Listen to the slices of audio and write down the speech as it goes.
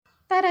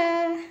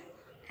Tada!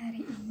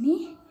 Hari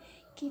ini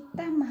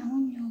kita mau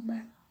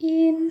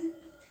nyobain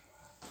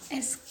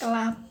es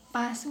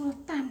kelapa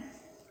Sultan.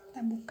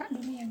 Kita buka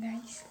dulu ya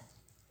guys.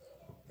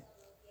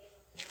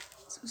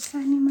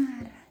 Susah nih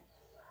Mar.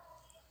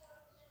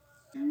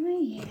 Mana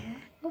ya?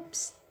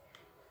 Ups.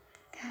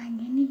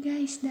 Kayak gini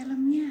guys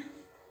dalamnya.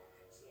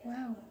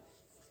 Wow.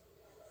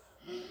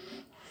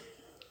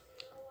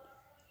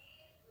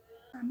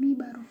 Kami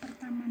baru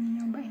pertama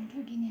nih nyobain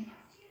kayak gini.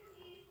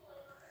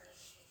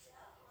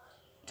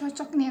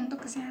 Cocok nih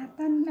untuk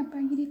kesehatan,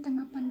 apalagi di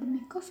tengah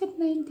pandemi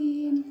COVID-19.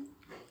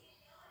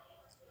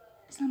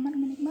 Selamat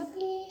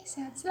menikmati,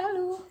 sehat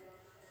selalu.